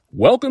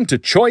Welcome to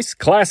Choice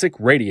Classic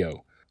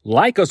Radio.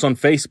 Like us on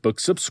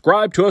Facebook,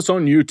 subscribe to us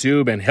on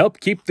YouTube, and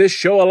help keep this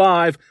show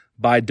alive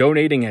by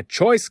donating at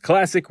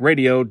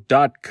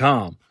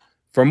choiceclassicradio.com.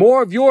 For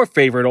more of your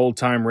favorite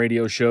old-time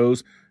radio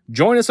shows,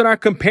 join us on our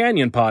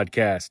companion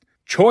podcast,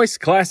 Choice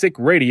Classic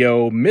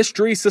Radio,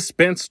 Mystery,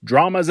 Suspense,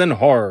 Dramas, and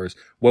Horrors,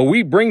 where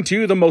we bring to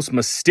you the most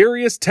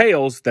mysterious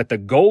tales that the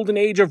golden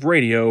age of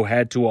radio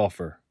had to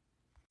offer.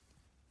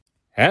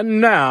 And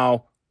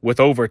now, with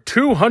over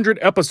 200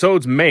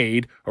 episodes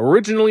made,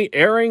 originally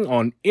airing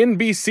on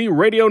NBC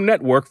Radio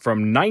Network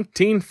from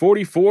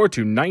 1944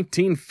 to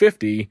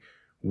 1950,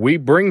 we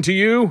bring to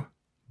you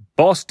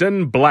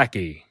Boston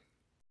Blackie.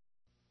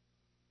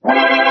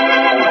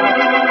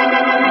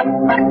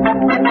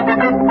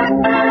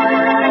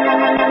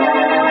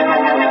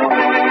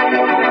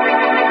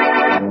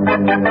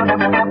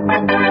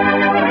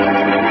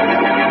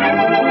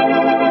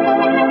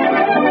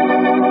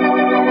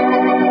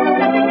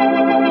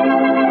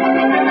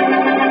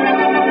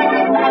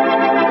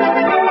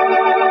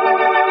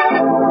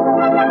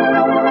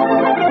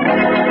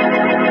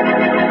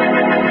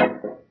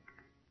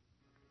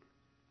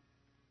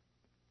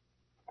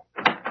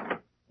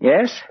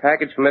 Yes?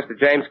 Package for Mr.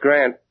 James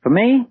Grant. For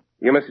me?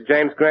 You Mr.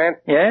 James Grant?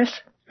 Yes?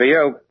 For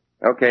you.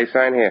 Okay,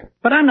 sign here.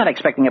 But I'm not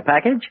expecting a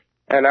package.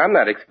 And I'm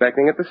not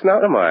expecting it to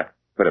snow tomorrow.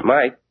 But it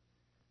might.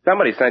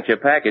 Somebody sent you a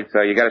package,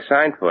 so you gotta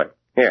sign for it.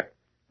 Here.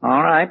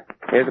 All right.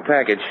 Here's the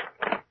package.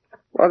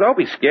 Well, don't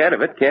be scared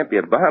of it. Can't be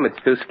a bomb. It's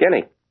too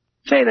skinny.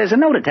 Say, there's a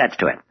note attached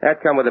to it.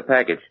 That come with the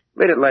package.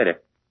 Read it later.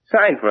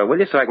 Sign for it, will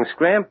you, so I can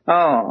scram?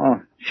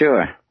 Oh,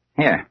 sure.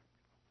 Here.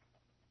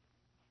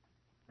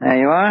 There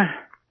you are.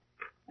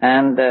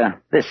 And,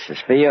 this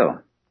is for you.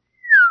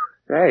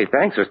 Hey,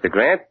 thanks, Mr.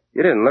 Grant.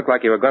 You didn't look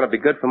like you were going to be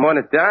good for more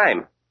than a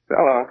dime. So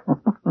long.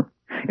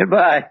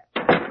 Goodbye.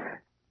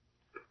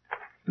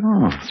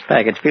 This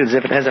package feels as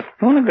if it has a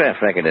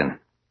phonograph record in it.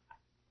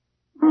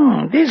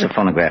 It is a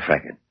phonograph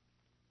record.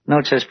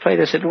 Note says play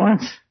this at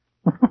once.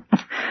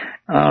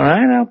 All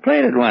right, I'll play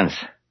it at once.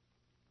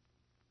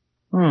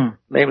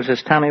 Label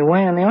says Tommy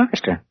Wayne and the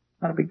orchestra.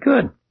 That'll be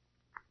good.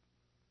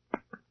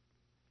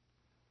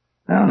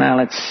 Well, now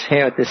let's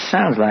hear what this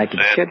sounds like.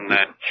 Sit in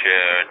that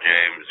chair,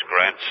 James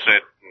Grant.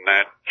 Sit in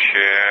that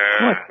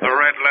chair. What? The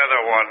red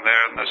leather one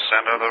there in the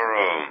center of the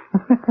room.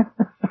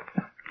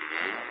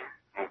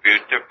 Hope you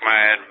took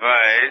my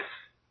advice.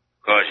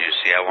 Because, you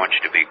see, I want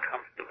you to be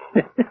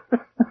comfortable.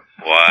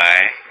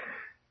 Why?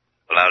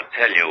 Well, I'll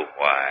tell you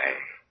why.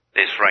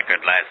 This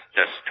record lasts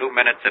just 2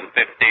 minutes and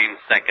 15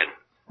 seconds.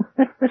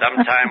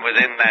 Sometime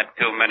within that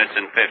 2 minutes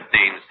and 15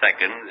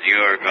 seconds,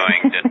 you're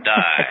going to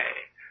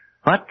die.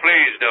 What?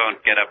 Please don't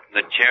get up from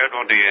the chair. It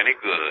won't do you any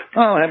good.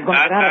 Oh, I'm going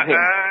to get out of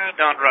here.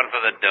 Don't run for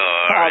the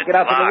door. I'll get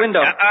out from the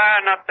window.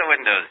 Not the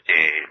windows,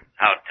 James.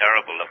 How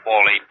terrible to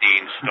fall 18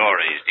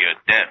 stories to your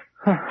death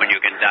when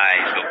you can die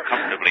so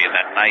comfortably in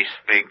that nice,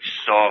 big,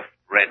 soft,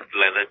 red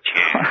leather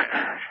chair.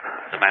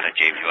 What's the matter,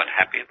 James? You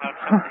unhappy about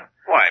something?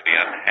 Why be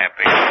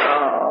unhappy?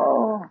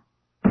 Oh.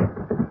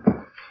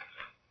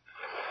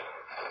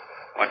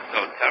 What's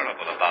so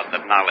terrible about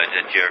the knowledge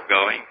that you're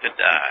going to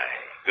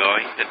die?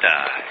 Going to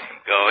die.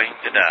 Going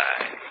to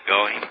die.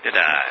 Going to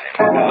die.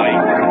 Going to die.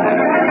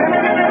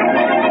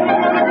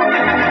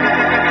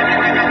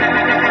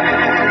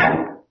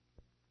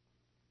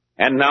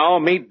 And now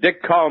meet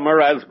Dick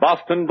Calmer as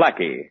Boston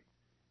Blackie.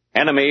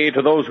 Enemy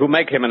to those who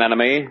make him an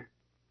enemy.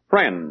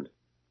 Friend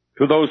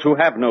to those who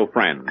have no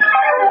friend.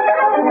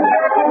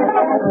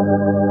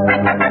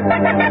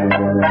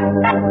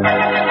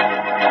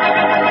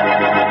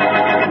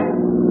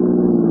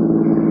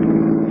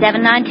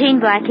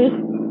 719,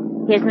 Blackie.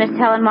 Here's Miss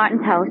Helen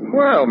Martin's house.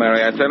 Well,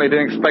 Mary, I certainly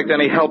didn't expect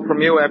any help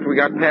from you after we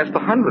got past the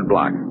 100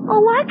 block.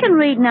 Oh, I can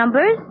read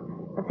numbers,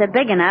 if they're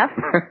big enough.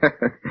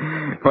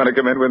 Want to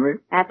come in with me?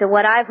 After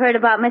what I've heard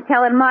about Miss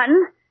Helen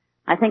Martin,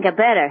 I think I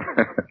better.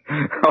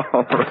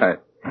 All right.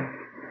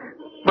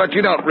 But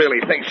you don't really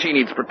think she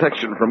needs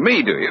protection from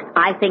me, do you?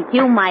 I think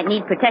you might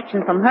need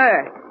protection from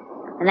her.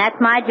 And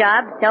that's my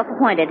job,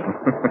 self-appointed.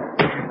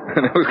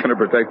 And who's going to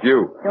protect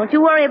you? Don't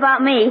you worry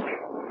about me.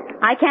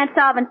 I can't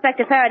solve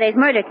Inspector Faraday's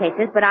murder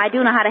cases, but I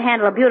do know how to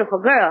handle a beautiful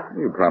girl.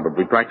 You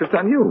probably practiced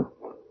on you.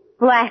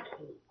 Blackie,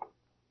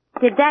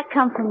 did that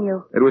come from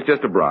you? It was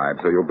just a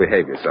bribe, so you'll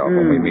behave yourself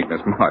when we meet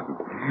Miss Martin.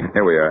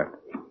 Here we are.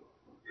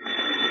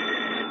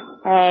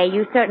 Hey,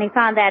 you certainly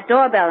found that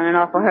doorbell in an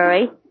awful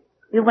hurry.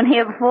 You've been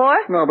here before?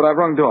 No, but I've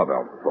rung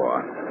doorbells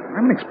before.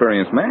 I'm an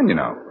experienced man, you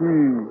know.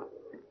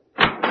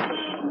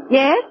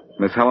 Yes?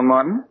 Miss Helen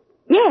Martin?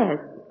 Yes.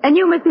 And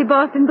you must be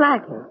Boston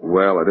Blackie.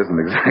 Well, it isn't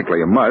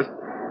exactly a must,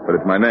 but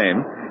it's my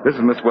name. This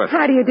is Miss Wesley.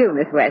 How do you do,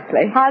 Miss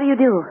Wesley? How do you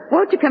do?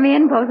 Won't you come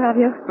in, both of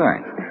you?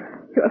 Thanks.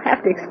 You'll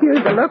have to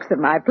excuse the looks of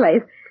my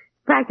place.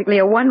 It's practically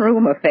a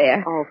one-room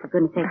affair. Oh, for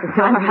goodness sake,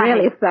 I'm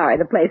really sorry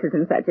the place is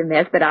in such a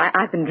mess, but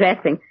I've been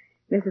dressing.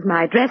 This is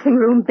my dressing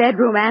room,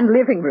 bedroom, and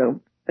living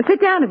room.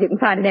 Sit down if you can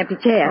find an empty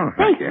chair. Oh,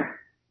 thank you.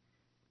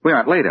 We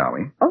aren't late, are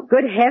we? Oh,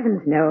 good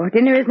heavens, no.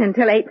 Dinner isn't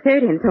until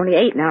 8:30, and it's only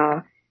 8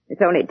 now.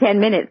 It's only 10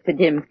 minutes to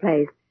Jim's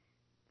place.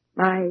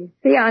 My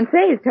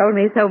fiancé has told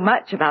me so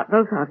much about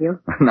both of you.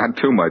 Not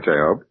too much, I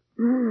hope.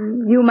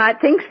 You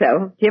might think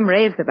so. Jim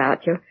raves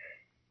about you.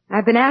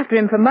 I've been after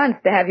him for months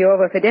to have you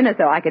over for dinner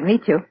so I could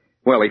meet you.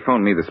 Well, he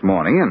phoned me this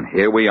morning, and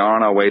here we are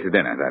on our way to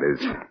dinner. That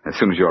is, as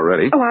soon as you're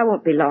ready. Oh, I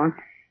won't be long.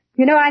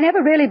 You know, I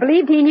never really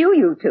believed he knew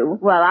you two.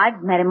 Well,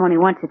 I've met him only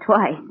once or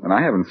twice. And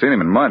I haven't seen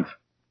him in months.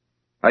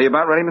 Are you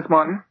about ready, Miss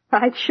Martin?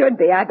 I should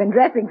be. I've been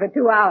dressing for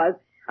 2 hours.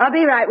 I'll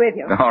be right with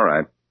you. All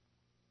right.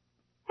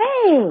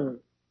 Hey,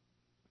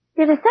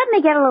 did it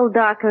suddenly get a little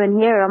darker in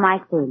here, or am I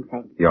seeing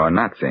things? You're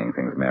not seeing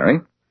things, Mary.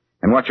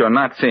 And what you're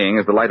not seeing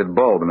is the lighted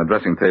bulb in the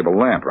dressing table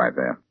lamp right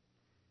there.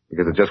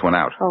 Because it just went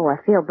out. Oh,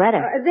 I feel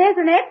better. There's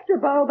an extra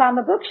bulb on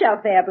the bookshelf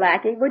there,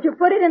 Blackie. Would you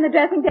put it in the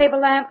dressing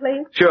table lamp,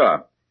 please?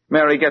 Sure.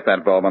 Mary, get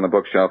that bulb on the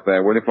bookshelf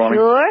there, will you, for me?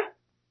 Sure.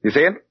 You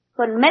see it?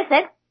 Couldn't miss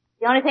it.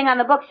 The only thing on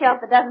the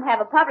bookshelf that doesn't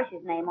have a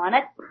publisher's name on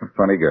it.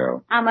 Funny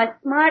girl. I'm a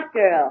smart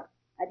girl.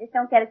 I just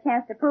don't get a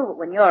chance to prove it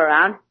when you're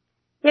around.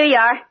 Here you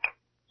are.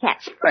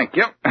 Catch. Thank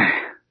you.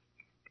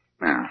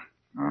 Now,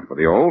 on for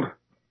the old.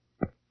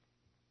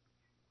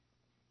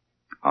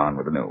 On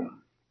with the new.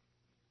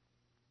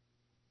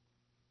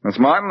 Miss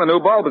Martin, the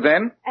new bulb is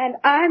in. And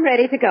I'm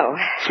ready to go.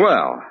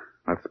 Swell.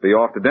 Let's be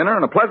off to dinner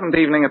and a pleasant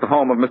evening at the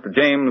home of Mr.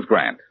 James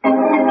Grant.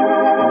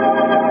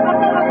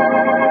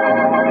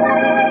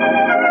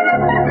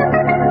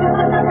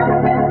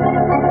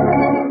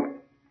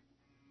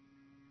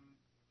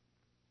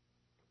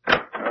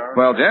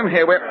 Well, Jim,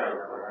 here we're...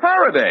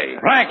 Faraday!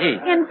 Blackie!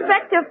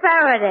 Inspector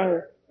Faraday.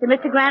 Did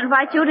Mr. Grant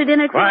invite you to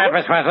dinner, too? Quiet,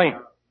 Miss Wesley.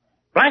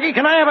 Blackie,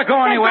 can I ever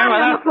go anywhere Down on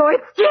without... the floor.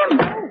 It's Jim.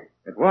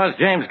 It was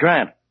James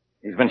Grant.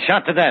 He's been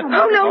shot to death. Oh, no.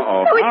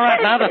 Uh-oh. Oh, All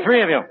right, now, the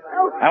three of you.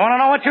 I want to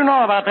know what you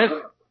know about this.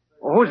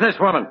 Who's this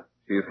woman?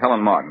 She's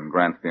Helen Martin,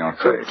 Grant's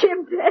fiancée.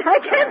 Jim dead. I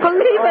can't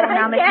believe it.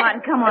 Now, Miss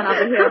Martin, come on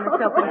over here on the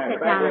sofa and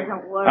sit down and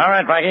don't worry. All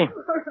right, Blackie.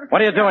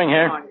 What are you doing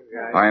here?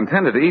 I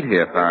intended to eat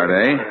here,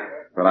 Faraday,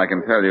 but I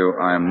can tell you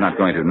I am not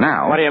going to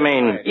now. What do you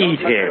mean, eat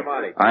here?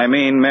 I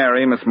mean,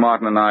 Mary, Miss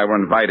Martin, and I were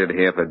invited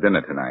here for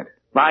dinner tonight.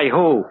 By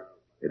who?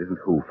 It isn't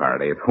who,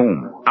 Faraday, it's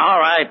whom. All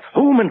right,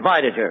 whom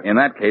invited you? In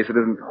that case, it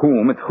isn't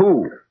whom, it's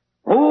who.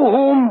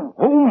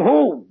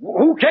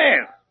 Who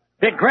cares?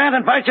 Did Grant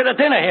invite you to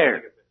dinner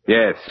here?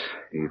 Yes,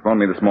 he phoned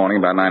me this morning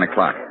about 9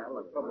 o'clock.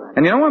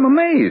 And you know, I'm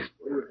amazed.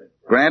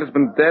 Grant has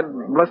been dead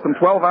less than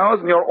 12 hours,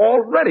 and you're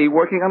already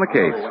working on the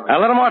case. A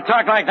little more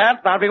talk like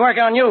that, I'll be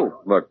working on you.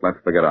 Look, let's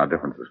forget our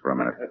differences for a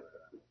minute.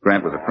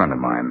 Grant was a friend of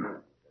mine.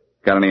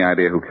 Got any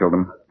idea who killed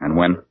him and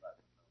when?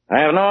 I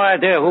have no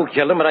idea who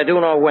killed him, but I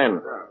do know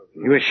when.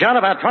 He was shot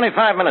about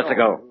 25 minutes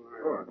ago.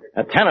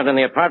 A tenant in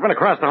the apartment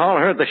across the hall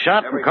heard the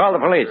shot and called the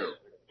police.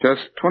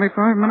 Just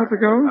 25 minutes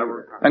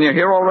ago? And you're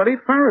here already?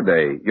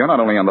 Faraday, you're not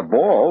only on the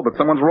ball, but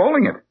someone's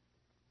rolling it.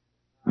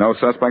 No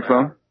suspects,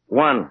 though?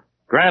 One.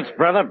 Grant's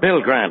brother,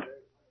 Bill Grant.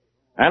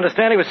 I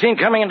understand he was seen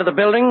coming into the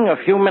building a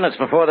few minutes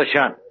before the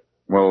shot.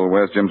 Well,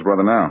 where's Jim's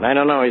brother now? I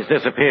don't know. He's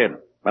disappeared.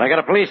 But I got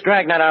a police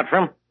dragnet out for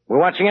him. We're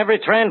watching every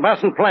train,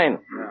 bus, and plane.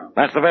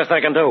 That's the best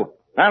I can do.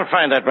 I'll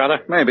find that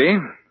brother. Maybe.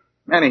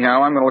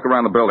 Anyhow, I'm going to look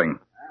around the building.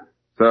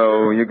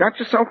 So, you got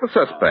yourself a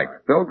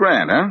suspect. Bill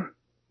Grant, huh?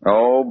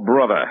 Oh,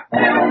 brother.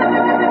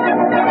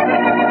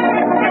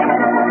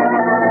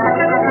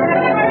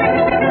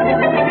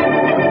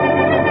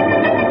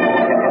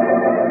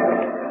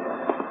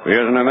 He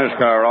isn't in this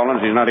car,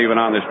 Rollins. He's not even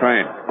on this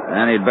train.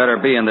 And he'd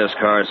better be in this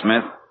car,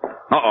 Smith.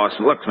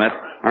 Look, Smith.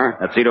 Huh?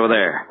 That seat over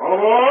there.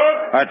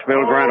 That's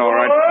Bill Grant, all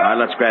right. All right,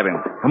 let's grab him.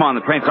 Come on,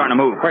 the train's starting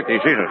to move. Quick,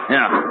 he sees us.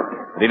 Yeah.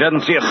 But he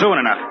doesn't see us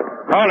soon enough.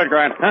 Hold it,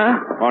 Grant.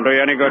 Huh? Won't do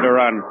you any good to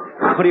run.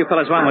 What do you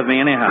fellas want with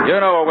me, anyhow? You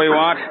know what we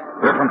want.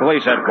 We're from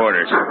police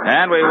headquarters.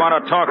 And we want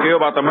to talk to you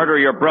about the murder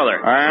of your brother.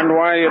 And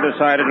why you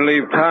decided to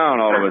leave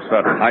town all of a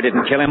sudden. I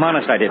didn't kill him,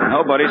 honest, I didn't.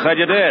 Nobody said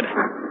you did.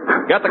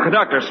 Get the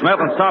conductor, Smith,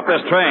 and stop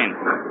this train.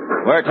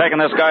 We're taking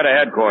this guy to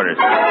headquarters.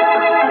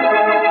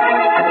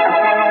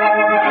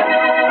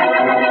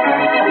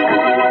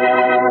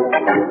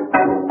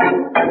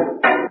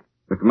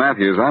 Mr.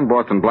 Matthews, I'm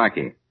Boston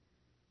Blackie.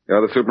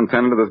 You're the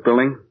superintendent of this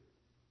building?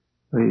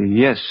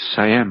 Yes,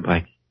 I am,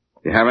 Blackie.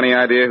 Do you have any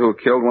idea who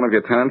killed one of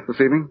your tenants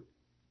this evening?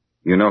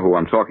 You know who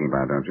I'm talking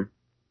about, don't you?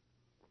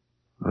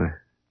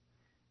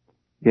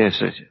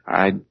 Yes,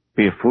 I'd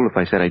be a fool if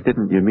I said I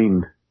didn't. You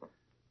mean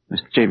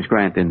Mr. James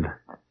Grant in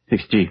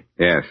 6G?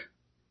 Yes.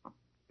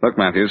 Look,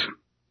 Matthews,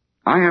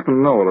 I happen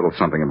to know a little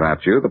something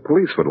about you the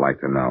police would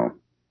like to know.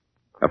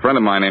 A friend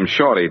of mine named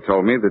Shorty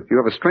told me that you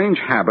have a strange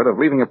habit of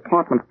leaving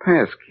apartment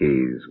pass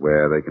keys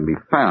where they can be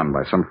found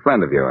by some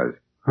friend of yours.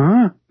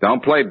 Huh?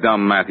 Don't play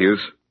dumb, Matthews.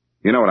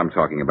 You know what I'm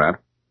talking about.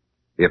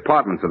 The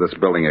apartments of this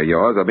building of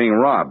yours are being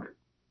robbed.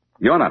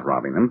 You're not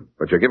robbing them,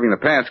 but you're giving the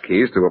pass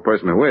keys to a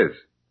person who is.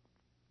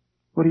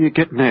 What are you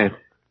getting at?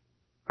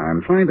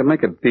 I'm trying to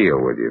make a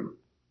deal with you.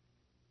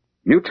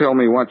 You tell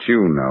me what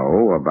you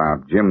know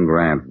about Jim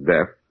Grant's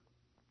death,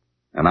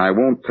 and I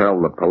won't tell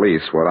the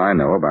police what I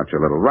know about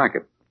your little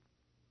racket.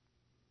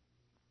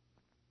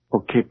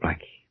 Okay,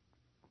 Blackie.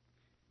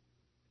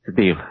 It's a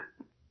deal.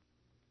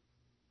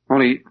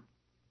 Only,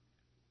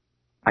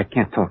 I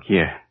can't talk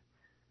here.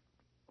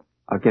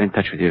 I'll get in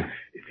touch with you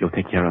if you'll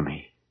take care of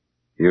me.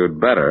 You'd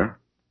better,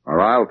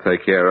 or I'll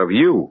take care of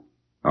you.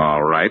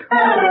 All right.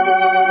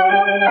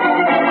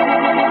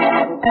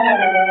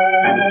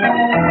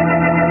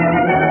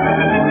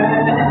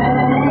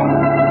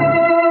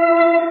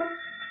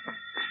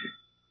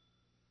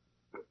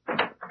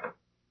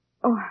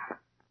 Oh,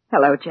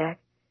 hello,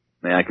 Jack.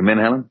 May I come in,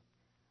 Helen?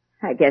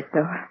 I guess so.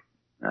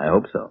 I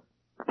hope so.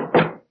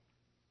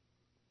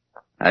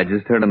 I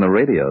just heard on the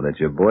radio that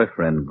your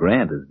boyfriend,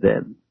 Grant, is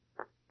dead.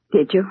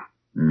 Did you?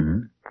 Mm-hmm.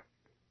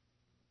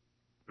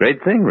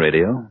 Great thing,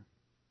 radio.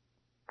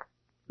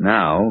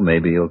 Now,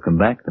 maybe you'll come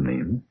back to me.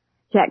 Hmm?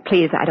 Jack,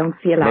 please, I don't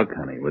feel like... Look,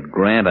 honey, with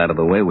Grant out of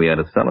the way, we ought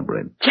to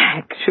celebrate.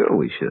 Jack! Sure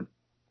we should.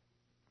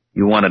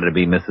 You wanted to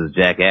be Mrs.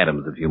 Jack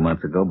Adams a few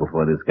months ago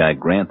before this guy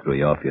Grant threw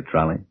you off your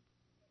trolley.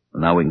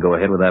 Well, now we can go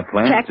ahead with our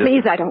plan. Jack,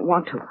 please, I don't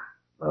want to.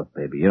 Look,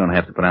 baby, you don't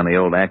have to put on the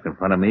old act in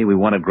front of me. We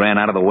wanted Grant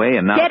out of the way,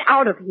 and now... Get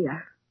out of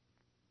here.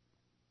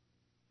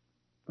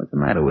 What's the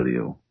matter with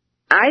you?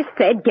 I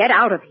said get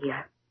out of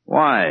here.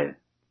 Why?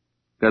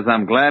 Because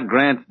I'm glad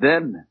Grant's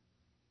dead?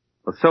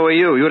 Well, so are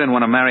you. You didn't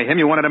want to marry him.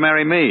 You wanted to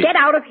marry me. Get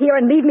out of here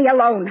and leave me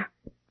alone.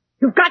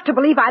 You've got to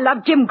believe I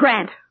love Jim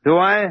Grant. Do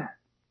I?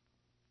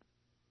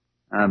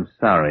 I'm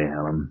sorry,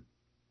 Helen.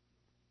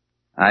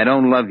 I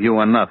don't love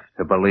you enough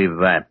to believe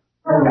that.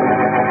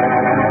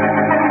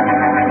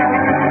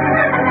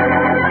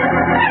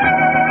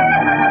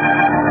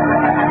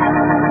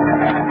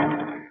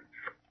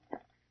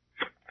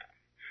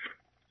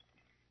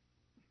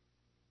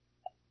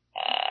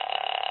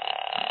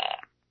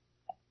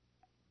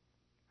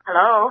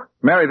 Hello?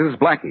 Mary, this is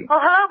Blackie. Oh,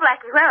 hello,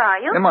 Blackie. Where are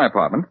you? In my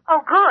apartment.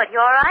 Oh, good. You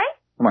all right?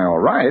 Am I all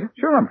right?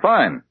 Sure, I'm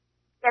fine.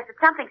 Yes, but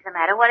something's the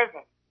matter. What is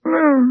it?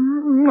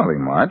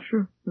 Nothing much.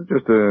 It's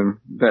just a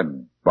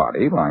dead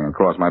body lying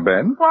across my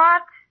bed.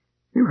 What?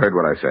 You heard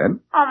what I said.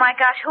 Oh, my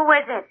gosh. Who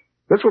is it?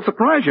 This will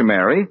surprise you,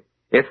 Mary.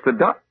 It's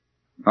the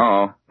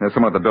Oh, there's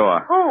someone at the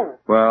door. Who?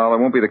 Well, it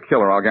won't be the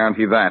killer, I'll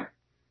guarantee that.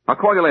 I'll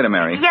call you later,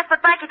 Mary. Yes,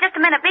 but Blackie, just a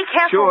minute. Be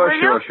careful, will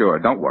you? Sure.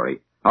 Don't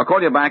worry. I'll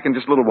call you back in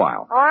just a little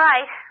while. All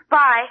right.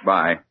 Bye.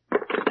 Bye.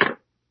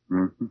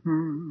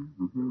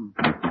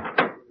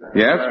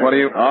 Yes, what do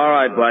you... All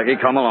right, Blackie,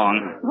 come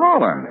along.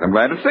 Roland, I'm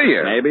glad to see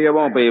you. Maybe you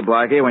won't be,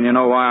 Blackie, when you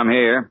know why I'm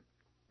here.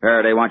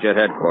 Faraday wants you at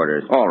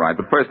headquarters. All right,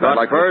 but first I'd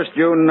like first,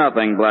 you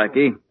nothing,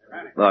 Blackie.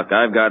 Look,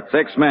 I've got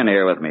 6 men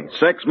here with me.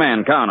 6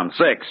 men, count them,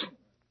 6.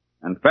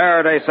 And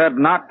Faraday said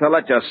not to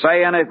let you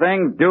say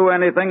anything, do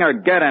anything, or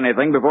get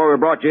anything before we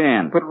brought you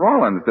in. But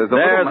Roland, there's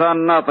a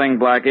nothing,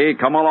 Blackie.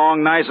 Come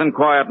along nice and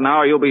quiet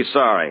now, or you'll be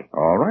sorry.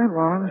 All right,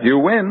 Roland. You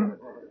win.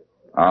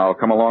 I'll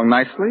come along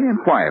nicely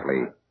and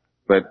quietly.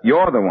 But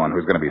you're the one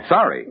who's going to be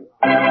sorry.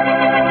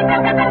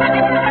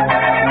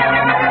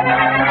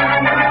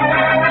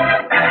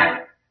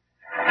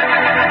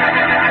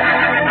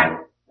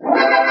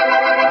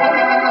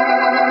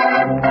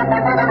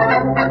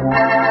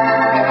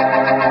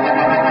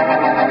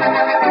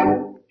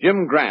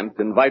 Jim Grant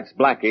invites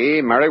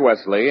Blackie, Mary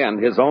Wesley,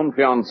 and his own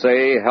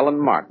fiancée, Helen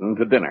Martin,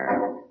 to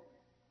dinner.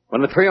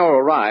 When the trio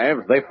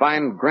arrives, they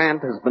find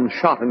Grant has been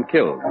shot and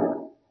killed.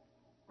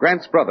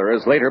 Grant's brother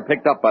is later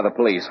picked up by the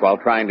police while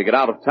trying to get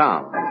out of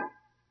town.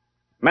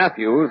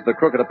 Matthews, the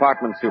crooked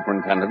apartment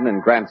superintendent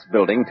in Grant's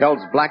building, tells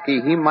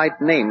Blackie he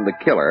might name the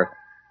killer,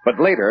 but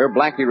later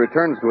Blackie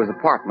returns to his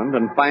apartment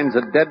and finds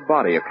a dead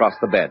body across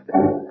the bed.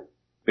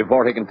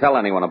 Before he can tell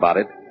anyone about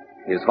it,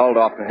 he is hauled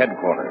off to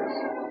headquarters.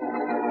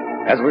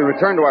 As we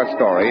return to our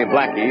story,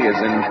 Blackie is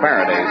in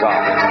Faraday's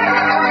office.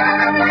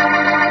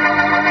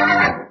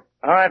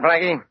 All right,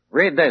 Blackie,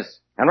 read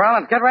this. And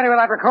Rollins, get ready with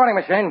that recording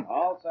machine.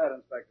 All set,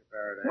 Inspector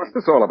Faraday. What's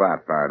this all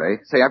about,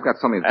 Faraday? Say, I've got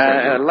something to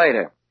say.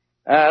 Later.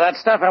 That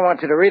stuff I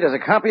want you to read is a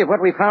copy of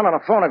what we found on a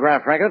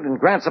phonograph record in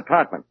Grant's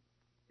apartment.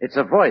 It's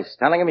a voice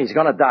telling him he's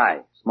going to die.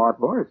 Smart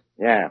voice.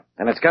 Yeah,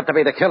 and it's got to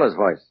be the killer's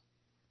voice.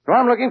 So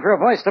I'm looking for a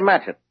voice to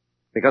match it.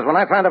 Because when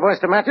I find a voice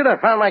to match it, I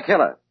found my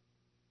killer.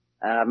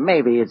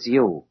 Maybe it's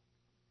you.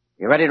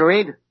 You ready to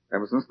read?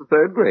 Ever since the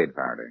 3rd grade,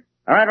 Faraday.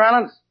 All right,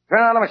 Rollins.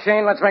 Turn on the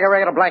machine. Let's make a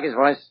regular Blackie's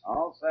voice.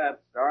 All set.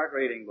 Start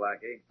reading,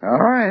 Blackie. All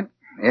right.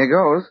 Here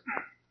goes.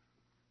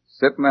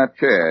 Sit in that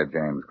chair,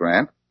 James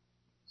Grant.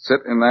 Sit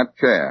in that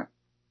chair.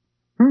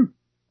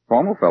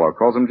 Formal fellow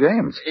calls him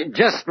James.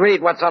 Just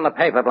read what's on the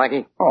paper,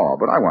 Blackie. Oh,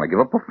 but I want to give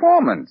a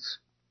performance.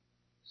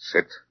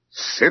 Sit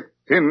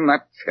in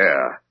that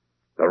chair.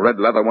 The red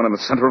leather one in the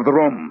center of the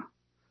room.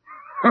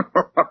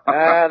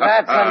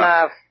 That's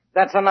enough.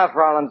 That's enough,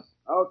 Rollins.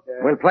 Okay.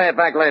 We'll play it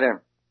back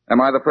later.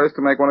 Am I the first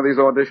to make one of these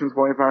auditions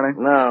for you, Faraday?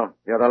 No,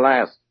 you're the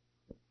last.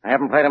 I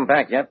haven't played them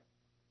back yet.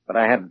 But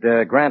I had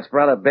Grant's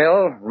brother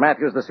Bill,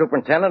 Matthews the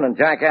superintendent, and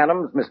Jack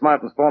Adams, Miss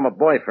Martin's former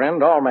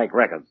boyfriend, all make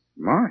records.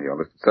 My, your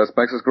list of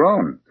suspects has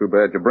grown. Too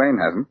bad your brain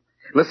hasn't.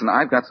 Listen,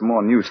 I've got some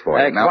more news for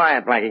you. Now...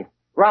 Quiet, Blackie.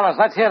 Rollins,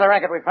 let's hear the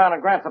record we found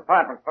in Grant's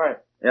apartment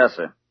first. Yes,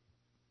 sir.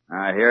 All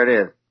right, here it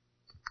is.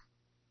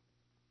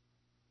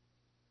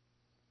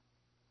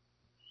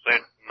 Sit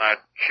in that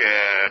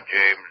chair,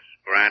 James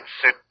Grant.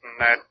 Sit in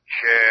that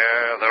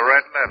chair, the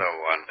red leather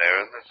one there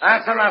in the center.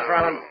 That's enough,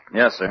 Rollins.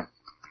 Yes, sir.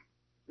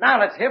 Now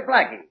let's hear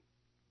Blackie.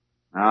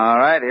 All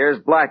right, here's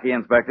Blackie,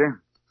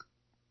 Inspector.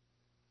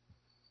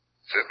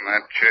 Sit in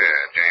that chair,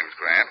 James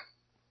Grant.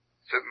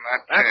 Sit in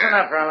that chair. That's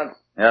enough, Rollins.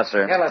 Yes,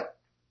 sir. Kill it.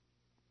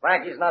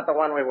 Blackie's not the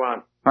one we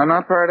want. I'm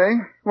not Faraday?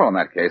 Well, in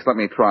that case, let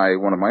me try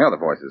one of my other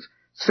voices.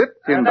 Sit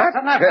in that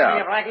That's enough chair. for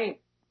you, Blackie.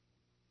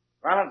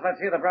 Rollins, let's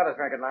hear the brothers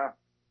record now.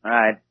 All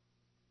right.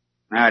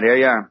 All right, here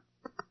you are.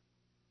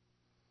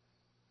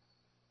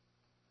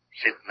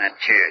 Sit in that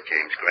chair,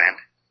 James Grant.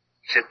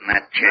 Sit in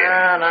that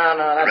chair. No,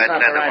 that's red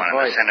not the leather right one in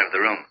voice. the center of the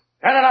room.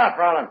 Turn it off,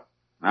 Rollins.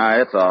 All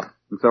right, it's off.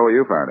 And so are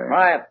you, Faraday.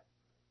 Quiet.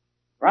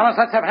 Rollins,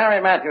 let's have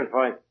Harry Matthews'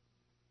 voice.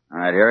 All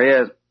right, here he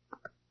is.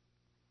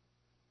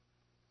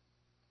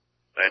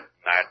 Sit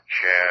in that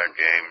chair,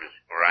 James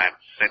Grant.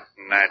 Sit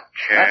in that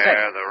chair. That's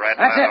it. The red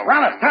That's leather it.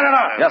 Rollins, one turn it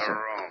off. in the Yes, sir.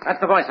 room.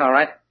 That's the voice, all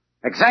right.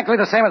 Exactly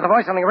the same as the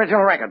voice on the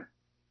original record.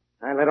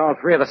 I let all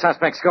three of the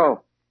suspects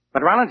go.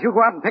 But Rollins, you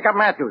go out and pick up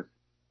Matthews.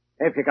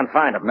 If you can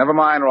find him. Never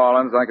mind,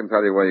 Rawlins. I can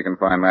tell you where you can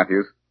find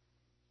Matthews.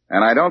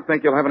 And I don't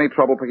think you'll have any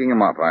trouble picking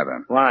him up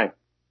either. Why?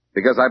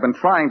 Because I've been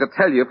trying to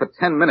tell you for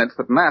 10 minutes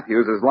that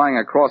Matthews is lying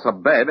across a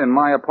bed in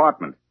my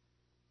apartment.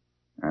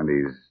 And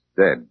he's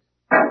dead.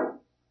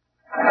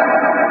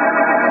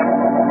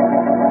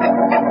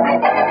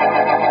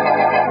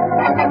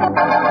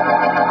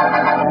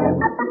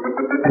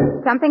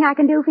 Something I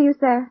can do for you,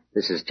 sir?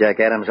 This is Jack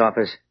Adams'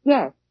 office?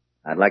 Yes.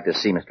 I'd like to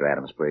see Mr.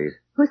 Adams, please.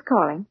 Who's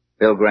calling?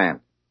 Bill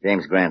Grant,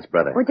 James Grant's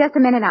brother. Well, just a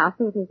minute. I'll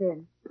see if he's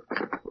in.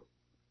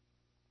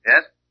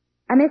 Yes?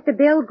 Mr.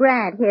 Bill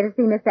Grant here to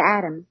see Mr.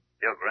 Adams.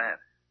 Bill Grant.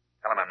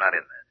 Tell him I'm not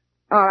in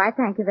there. All right,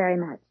 thank you very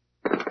much.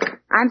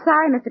 I'm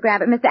sorry, Mr.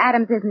 Grant, but Mr.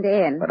 Adams isn't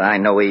in. But I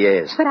know he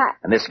is. But I...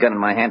 And this gun in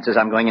my hand says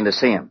I'm going in to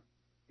see him.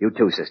 You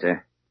too,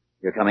 sister.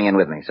 You're coming in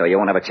with me, so you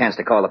won't have a chance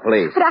to call the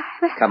police. But I...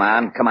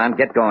 Come on,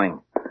 get going.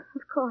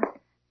 Of course.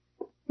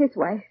 This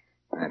way.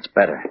 That's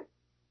better.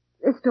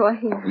 This door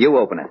here. You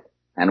open it,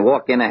 and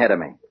walk in ahead of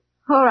me.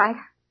 All right.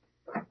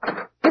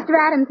 Mr.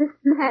 Adams, this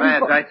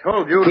man... I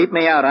told you. Keep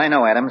me out, I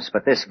know, Adams,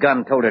 but this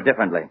gun told her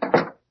differently.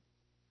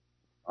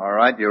 All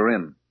right, you're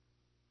in.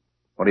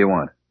 What do you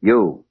want?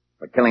 You,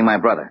 for killing my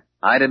brother.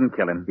 I didn't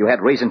kill him. You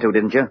had reason to,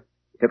 didn't you?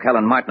 You took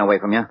Helen Martin away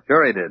from you.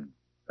 Sure he did.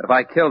 But if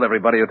I killed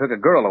everybody who took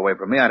a girl away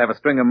from me, I'd have a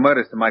string of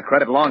murders to my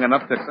credit long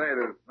enough to say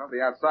There's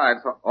nobody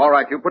outside, so... All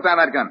right, you put down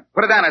that gun.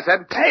 Put it down, I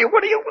said. Hey,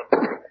 what are you...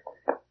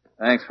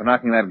 Thanks for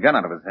knocking that gun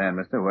out of his hand,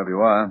 mister, whoever you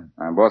are.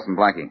 I'm Boston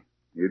Blackie.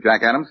 You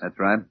Jack Adams? That's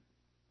right.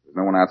 There's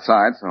no one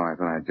outside, so I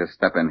thought I'd just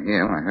step in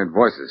here when I heard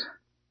voices.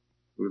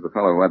 Who's the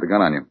fellow who had the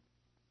gun on you?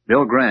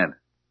 Bill Grant.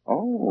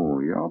 Oh,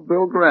 you're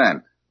Bill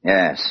Grant.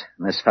 Yes,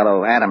 and this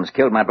fellow Adams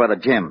killed my brother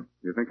Jim.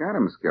 You think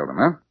Adams killed him,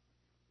 huh?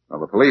 Well,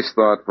 the police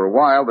thought for a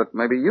while that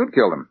maybe you'd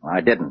killed him. Well,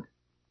 I didn't.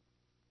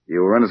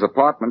 You were in his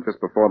apartment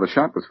just before the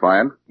shot was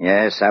fired.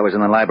 Yes, I was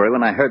in the library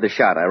when I heard the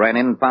shot. I ran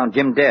in and found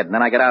Jim dead, and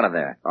then I got out of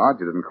there. Odd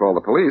you didn't call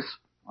the police.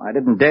 I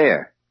didn't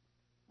dare.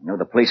 I knew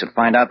the police would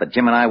find out that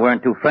Jim and I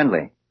weren't too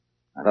friendly.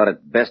 I thought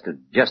it best to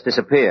just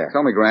disappear.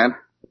 Tell me, Grant,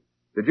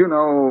 did you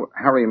know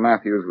Harry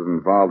Matthews was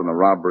involved in the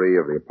robbery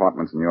of the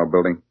apartments in your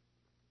building?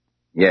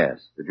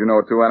 Yes. Did you know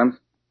it too, Adams?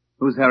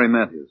 Who's Harry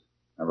Matthews?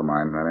 Never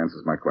mind. That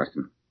answers my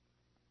question.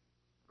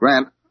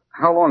 Grant,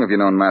 how long have you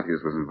known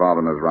Matthews was involved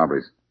in those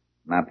robberies?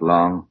 Not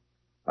long.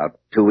 About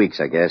 2 weeks,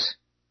 I guess.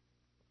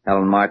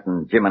 Helen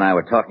Martin, Jim and I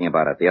were talking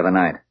about it the other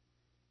night.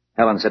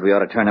 Helen said we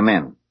ought to turn him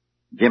in.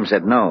 Jim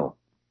said no.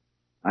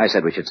 I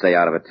said we should stay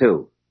out of it,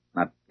 too.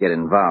 Not get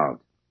involved.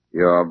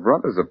 Your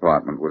brother's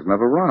apartment was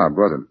never robbed,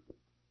 was it?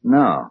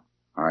 No.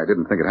 I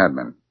didn't think it had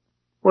been.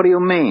 What do you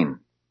mean?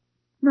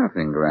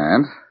 Nothing,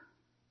 Grant.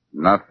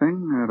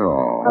 Nothing at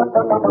all.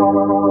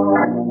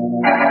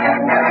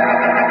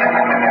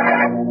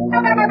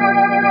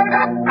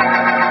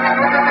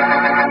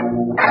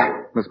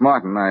 Miss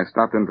Martin, I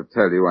stopped in to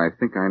tell you I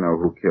think I know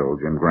who killed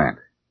Jim Grant.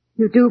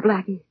 You do,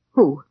 Blackie?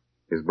 Who?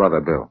 His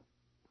brother, Bill.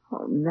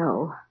 Oh,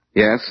 no.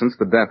 Yes, since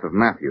the death of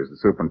Matthews, the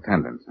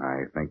superintendent,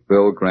 I think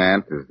Bill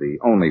Grant is the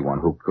only one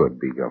who could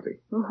be guilty.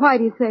 Well, why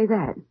do you say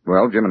that?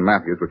 Well, Jim and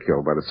Matthews were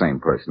killed by the same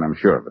person, I'm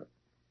sure of it.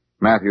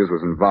 Matthews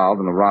was involved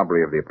in the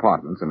robbery of the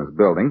apartments in his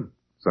building.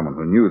 Someone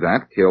who knew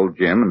that killed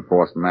Jim and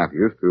forced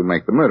Matthews to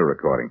make the murder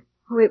recording.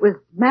 Oh, it was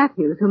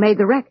Matthews who made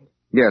the record.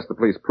 Yes, the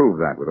police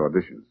proved that with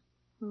auditions.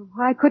 Well,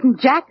 why couldn't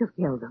Jack have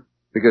killed him?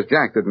 Because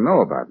Jack didn't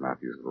know about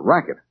Matthews' little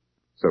racket,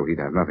 so he'd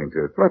have nothing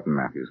to threaten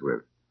Matthews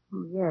with.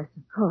 Oh, yes,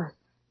 of course.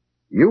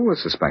 You were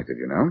suspected,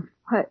 you know.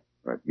 What?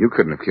 But you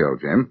couldn't have killed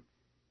Jim.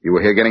 You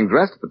were here getting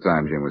dressed at the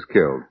time Jim was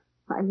killed.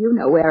 Why, you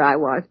know where I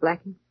was,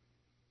 Blackie.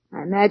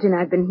 I imagine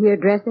I've been here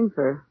dressing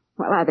for,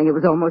 well, I think it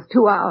was almost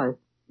 2 hours.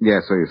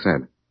 Yes, so you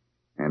said.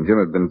 And Jim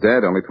had been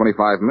dead only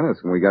 25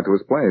 minutes when we got to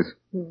his place.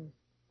 Yes.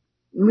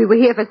 We were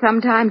here for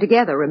some time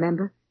together,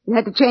 remember? You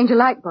had to change a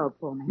light bulb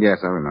for me. Yes,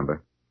 I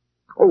remember.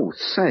 Oh,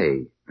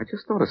 say, I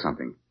just thought of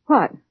something.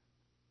 What?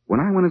 When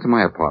I went into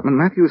my apartment,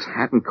 Matthew's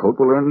hat and coat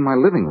were in my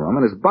living room,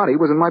 and his body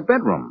was in my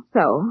bedroom.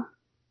 So?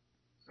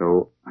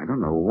 So, I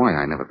don't know why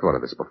I never thought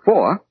of this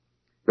before,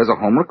 There's a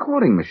home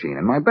recording machine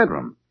in my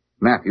bedroom.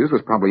 Matthews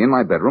was probably in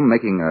my bedroom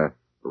making a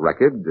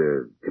record,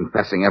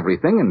 confessing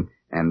everything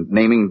and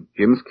naming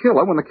Jim's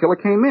killer when the killer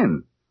came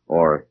in.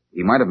 Or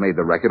he might have made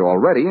the record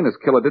already and his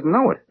killer didn't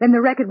know it. Then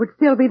the record would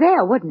still be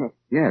there, wouldn't it?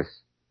 Yes.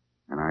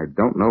 And I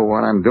don't know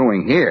what I'm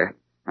doing here.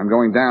 I'm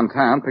going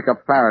downtown, pick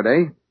up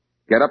Faraday,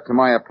 get up to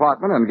my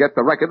apartment, and get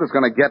the record that's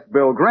going to get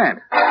Bill Grant.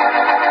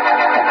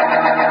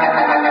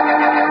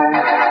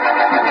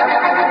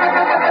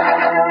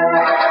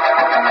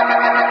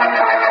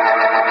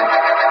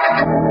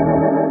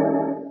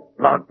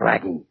 Lord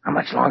Blackie, how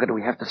much longer do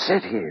we have to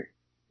sit here?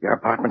 Your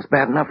apartment's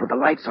bad enough with the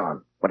lights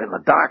on, but in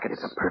the dark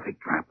it's a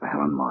perfect trap for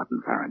Helen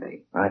Martin,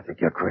 Faraday. I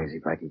think you're crazy,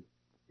 Blackie.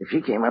 If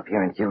she came up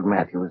here and killed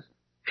Matthews,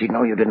 she'd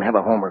know you didn't have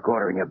a home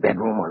recorder in your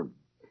bedroom or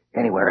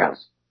anywhere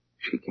else.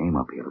 She came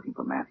up here looking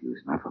for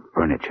Matthews, not for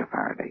furniture,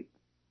 Faraday.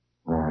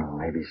 Well,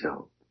 maybe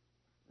so.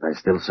 I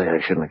still say I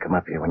shouldn't have come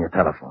up here when you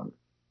telephoned.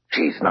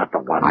 She's not the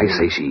one. I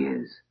say she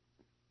is.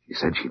 She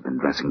said she'd been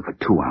dressing for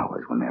 2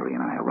 hours when Mary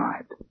and I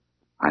arrived.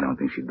 I don't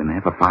think she'd been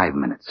there for 5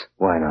 minutes.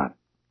 Why not?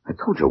 I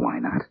told you why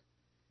not.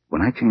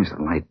 When I changed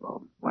the light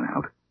bulb, went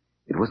out,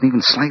 it wasn't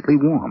even slightly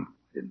warm.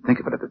 Didn't think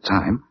of it at the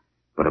time,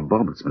 but a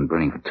bulb that's been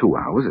burning for 2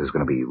 hours is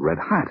going to be red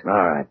hot.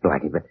 All right,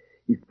 Blackie,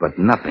 But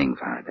nothing,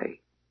 Faraday.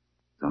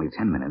 It's only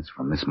 10 minutes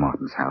from Miss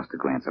Martin's house to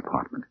Grant's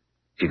apartment.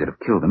 She could have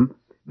killed him,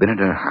 been at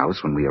her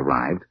house when we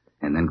arrived,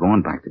 and then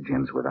gone back to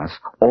Jim's with us,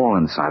 all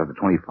inside of the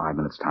 25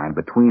 minutes time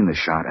between the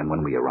shot and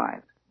when we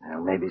arrived.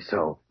 Well, maybe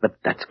so, but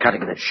that's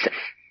cutting it. Shh.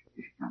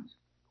 Here she comes.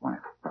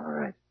 Quiet. All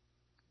right.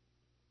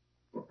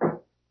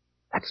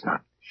 That's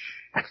not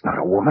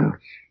a woman.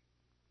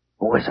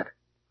 Who is it?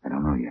 I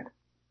don't know yet.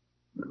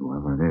 But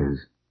whoever it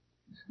is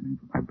in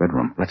my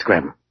bedroom. Let's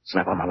grab him.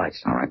 Snap on my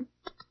lights. All right.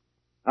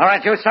 All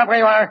right, you stop where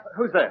you are.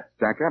 Who's there?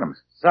 Jack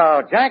Adams.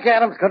 So, Jack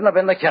Adams couldn't have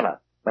been the killer.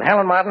 But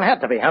Helen Martin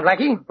had to be, huh,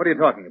 Blackie? What are you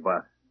talking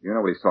about? You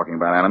know what he's talking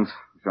about, Adams.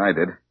 Which I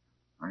did.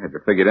 I had you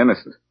figured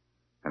innocent.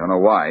 I don't know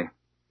why.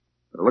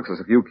 But it looks as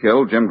if you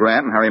killed Jim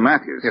Grant and Harry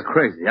Matthews. You're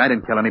crazy. I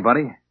didn't kill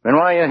anybody. Then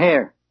why are you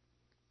here?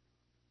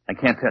 I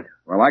can't tell you.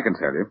 Well, I can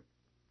tell you.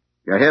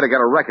 You're here to get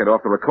a record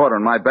off the recorder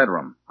in my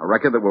bedroom. A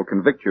record that will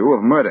convict you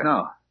of murder.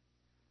 No,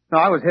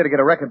 I was here to get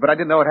a record, but I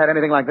didn't know it had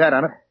anything like that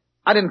on it.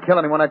 I didn't kill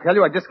anyone, I tell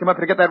you. I just came up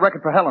here to get that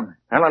record for Helen.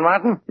 Helen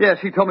Martin? Yeah,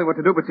 she told me what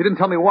to do, but she didn't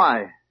tell me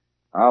why.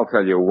 I'll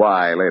tell you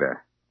why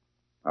later.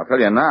 I'll tell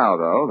you now,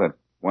 though, that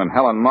when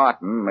Helen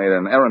Martin made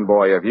an errand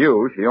boy of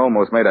you, she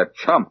almost made a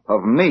chump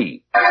of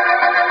me.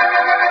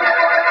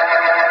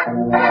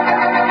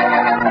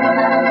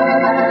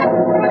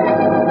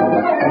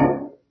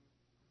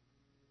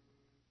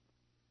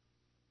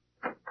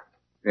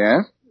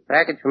 Yes?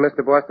 Package for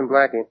Mr. Boston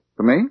Blackie.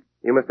 For me?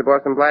 You Mr.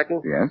 Boston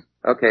Blackie? Yes.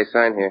 Okay,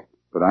 sign here.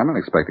 But I'm not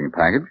expecting a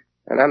package.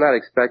 And I'm not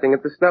expecting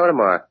it to snow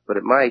tomorrow, but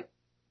it might.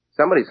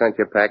 Somebody sent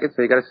you a package,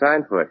 so you gotta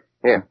sign for it.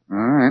 Here. All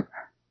right.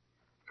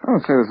 Oh,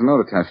 say there's a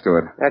note attached to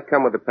it. That'd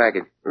come with the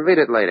package. Read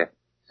it later.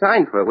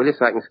 Sign for it, will you,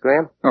 so I can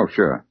scram? Oh,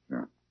 sure.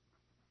 There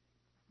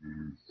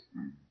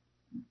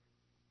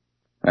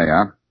you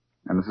are.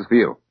 And this is for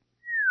you.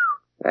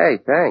 Hey,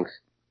 thanks.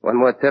 One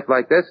more tip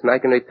like this and I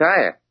can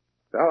retire.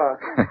 So long.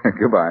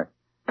 Goodbye.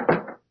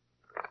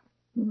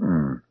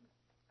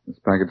 This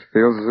package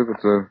feels as if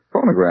it's a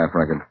phonograph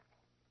record.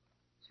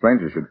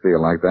 Strangers should feel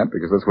like that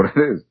because that's what it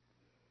is.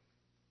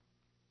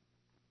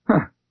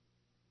 Huh.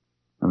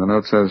 And the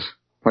note says,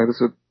 play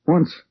this at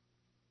once.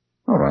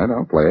 All right,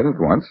 I'll play it at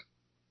once.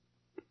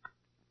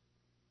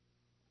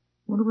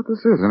 Wonder what this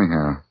is,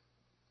 anyhow.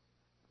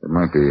 It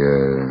might be,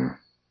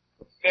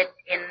 Sit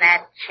in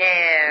that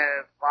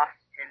chair,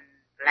 Boston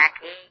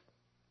Blackie.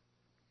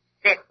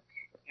 Sit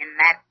in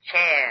that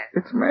chair.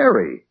 It's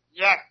Mary.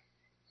 Yes,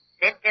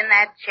 sit in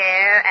that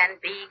chair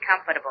and be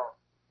comfortable.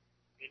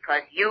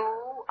 Because you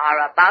are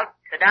about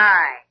to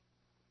die.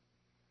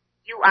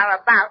 You are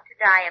about to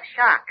die of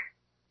shock.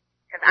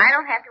 Because I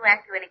don't have to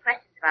ask you any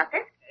questions about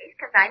this case,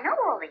 because I know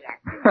all the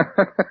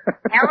answers.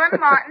 Helen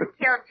Martin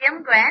killed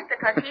Jim Grant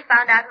because he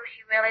found out who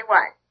she really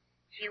was.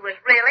 She was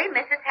really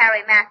Mrs.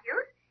 Harry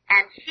Matthews,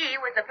 and she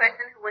was the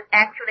person who was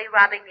actually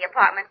robbing the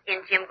apartment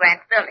in Jim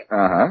Grant's building.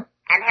 Uh-huh.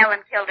 And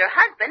Helen killed her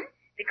husband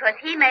because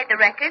he made the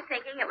record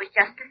thinking it was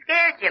just to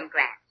scare Jim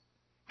Grant.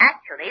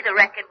 Actually, the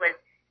record was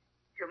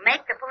to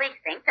make the police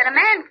think that a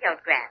man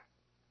killed Grant.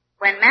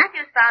 When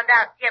Matthews found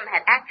out Jim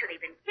had actually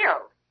been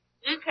killed,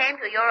 he came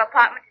to your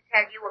apartment to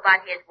tell you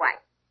about his wife.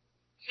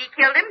 She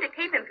killed him to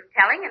keep him from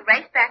telling and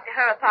raced back to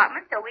her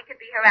apartment so we could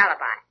be her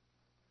alibi.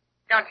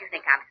 Don't you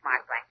think I'm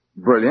smart, Blackie?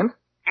 Brilliant.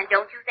 And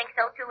don't you think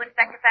so too,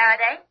 Inspector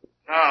Faraday?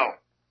 No.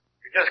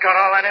 You just got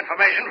all that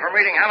information from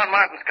reading Helen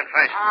Martin's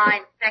confession. Oh,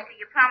 Inspector,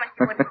 you promised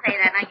you wouldn't say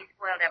that. Now you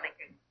spoiled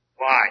everything.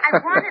 Why? I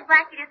wanted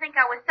Blackie to think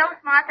I was so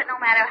smart that no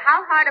matter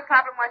how hard a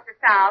problem was to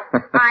solve,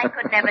 I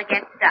could never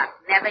get stuck.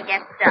 Never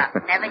get stuck.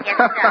 Never get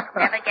stuck.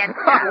 Never get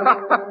stuck.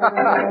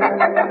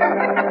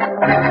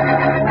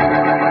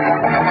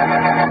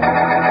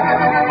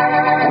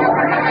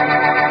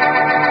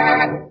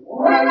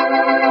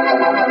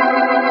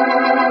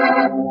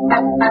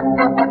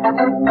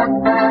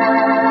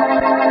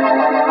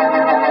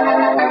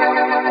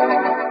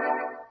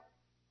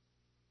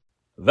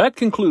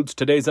 concludes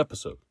today's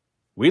episode.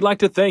 We'd like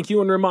to thank you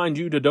and remind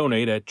you to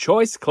donate at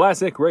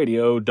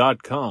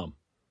choiceclassicradio.com.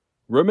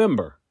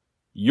 Remember,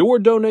 your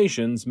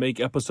donations make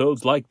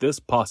episodes like this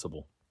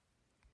possible.